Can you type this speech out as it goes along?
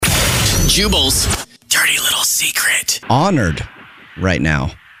Jubal's dirty little secret. Honored right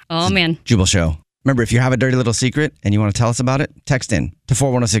now. Oh, man. Jubal Show. Remember, if you have a dirty little secret and you want to tell us about it, text in to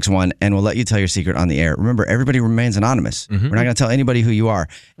 41061 and we'll let you tell your secret on the air. Remember, everybody remains anonymous. We're not going to tell anybody who you are.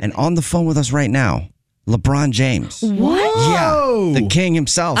 And on the phone with us right now, LeBron James. What? Yeah, the king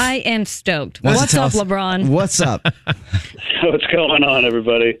himself. I am stoked. Wants to What's tell up, us- LeBron? What's up? What's going on,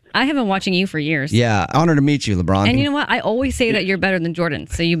 everybody? I have been watching you for years. Yeah, honor to meet you, LeBron. And you know what? I always say that you're better than Jordan.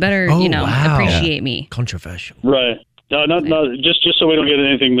 So you better, wow. appreciate me. Controversial. Right. No, just so we don't get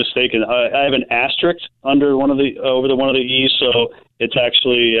anything mistaken. I have an asterisk under one of the E's, so it's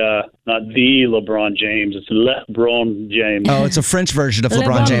actually not the LeBron James. It's LeBron James. Oh, it's a French version of LeBron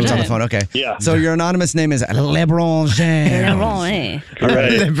LeBron James on the James. phone. Okay. Yeah. So your anonymous name is LeBron James. LeBron, eh?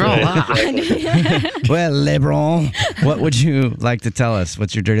 Right. Well, LeBron, what would you like to tell us?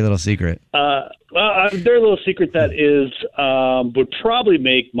 What's your dirty little secret? Well, a very little secret that is would probably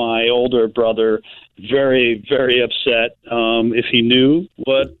make my older brother very, very upset if he knew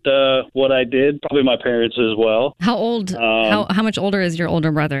what I did. Probably my parents as well. How old? How much older is your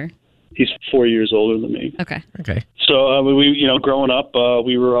older brother? He's 4 years older than me. Okay. So we, growing up,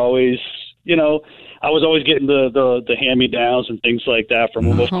 we were always, I was always getting the hand-me-downs and things like that from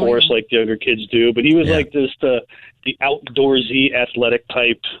him, of course, like the younger kids do. But he was like this the outdoorsy, athletic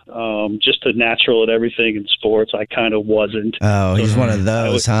type, just a natural at everything in sports. I kind of wasn't. Oh, he's one of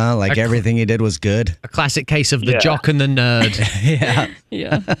those, huh? Like everything he did was good. A classic case of the jock and the nerd. Yeah.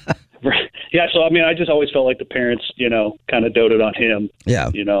 Yeah. Yeah. So I just always felt like the parents, kind of doted on him. Yeah.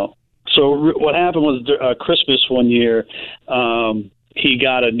 So what happened was Christmas one year, he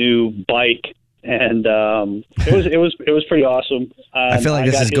got a new bike. And it was pretty awesome. I feel like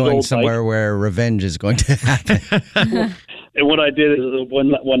this is going somewhere where revenge is going to happen. And what I did is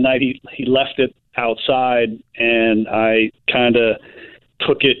one night he left it outside, and I kind of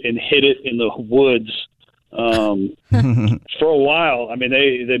took it and hid it in the woods for a while. I mean,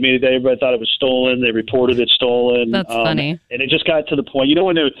 everybody thought it was stolen. They reported it stolen. That's funny. And it just got to the point,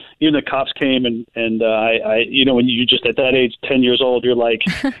 when even the cops came and I when you just at that age, 10 years old, you're like.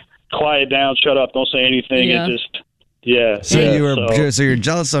 Quiet down, shut up, don't say anything. Yeah. So you're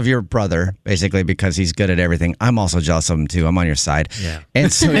jealous of your brother, basically, because he's good at everything. I'm also jealous of him too. I'm on your side. Yeah.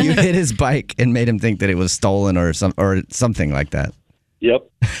 And so you hit his bike and made him think that it was stolen or something like that. Yep.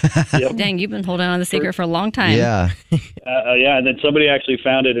 Dang, you've been holding on to the secret for a long time. Yeah. And then somebody actually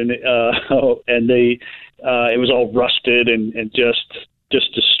found it, and they it was all rusted and just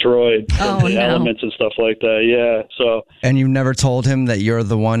destroyed the elements and stuff like that. Yeah. So. And you never told him that you're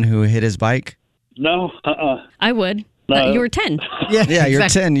the one who hit his bike? No. I would. No. You were 10. Yeah, you're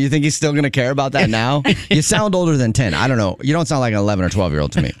 10. You think he's still going to care about that now? You sound older than 10. I don't know. You don't sound like an 11 or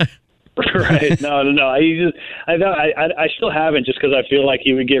 12-year-old to me. Right. No. I still haven't, just because I feel like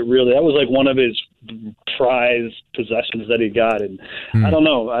he would get really. That was like one of his prized possessions that he got, and I don't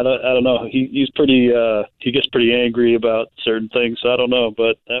know. I don't know. He's pretty. He gets pretty angry about certain things. So I don't know,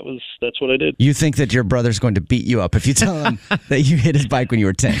 but that's what I did. You think that your brother's going to beat you up if you tell him that you hit his bike when you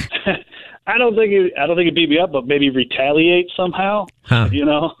were 10? I don't think it beat me up, but maybe retaliate somehow. Huh.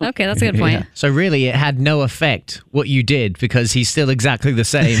 Okay, that's a good point. So really, it had no effect what you did because he's still exactly the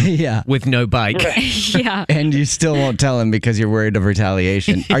same Yeah. with no bike. Yeah. And you still won't tell him because you're worried of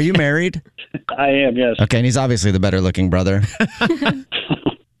retaliation. Are you married? I am, yes. Okay, and he's obviously the better looking brother.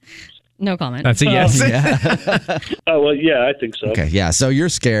 No comment. That's a yes. Yeah. Oh, well, yeah, I think so. Okay, yeah. So you're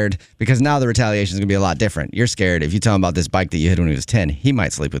scared because now the retaliation is going to be a lot different. You're scared if you tell him about this bike that you hit when he was 10, he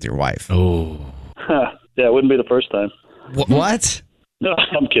might sleep with your wife. Oh. Yeah, it wouldn't be the first time. What? No,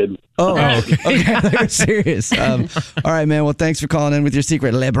 I'm kidding. Oh, okay. I thought you were serious. All right, man. Well, thanks for calling in with your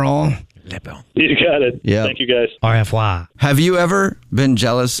secret, LeBron. You got it. Yeah. Thank you, guys. Au revoir. Have you ever been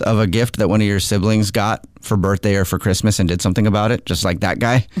jealous of a gift that one of your siblings got for birthday or for Christmas and did something about it, just like that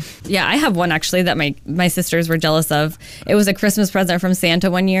guy? Yeah, I have one actually that my sisters were jealous of. It was a Christmas present from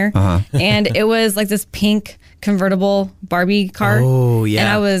Santa one year. And it was like this pink convertible Barbie car. Oh, yeah. And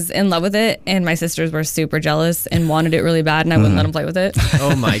I was in love with it, and my sisters were super jealous and wanted it really bad, and I wouldn't let them play with it.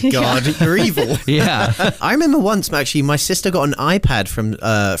 Oh my God, you're evil. Yeah. I remember once actually my sister got an iPad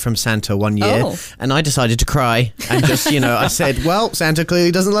from Santa one year, and I decided to cry and just I said, well, Santa clearly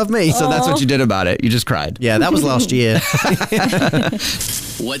doesn't love me. So that's what you did about it. You just cried. Yeah, that was last year.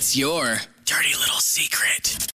 What's your dirty little secret?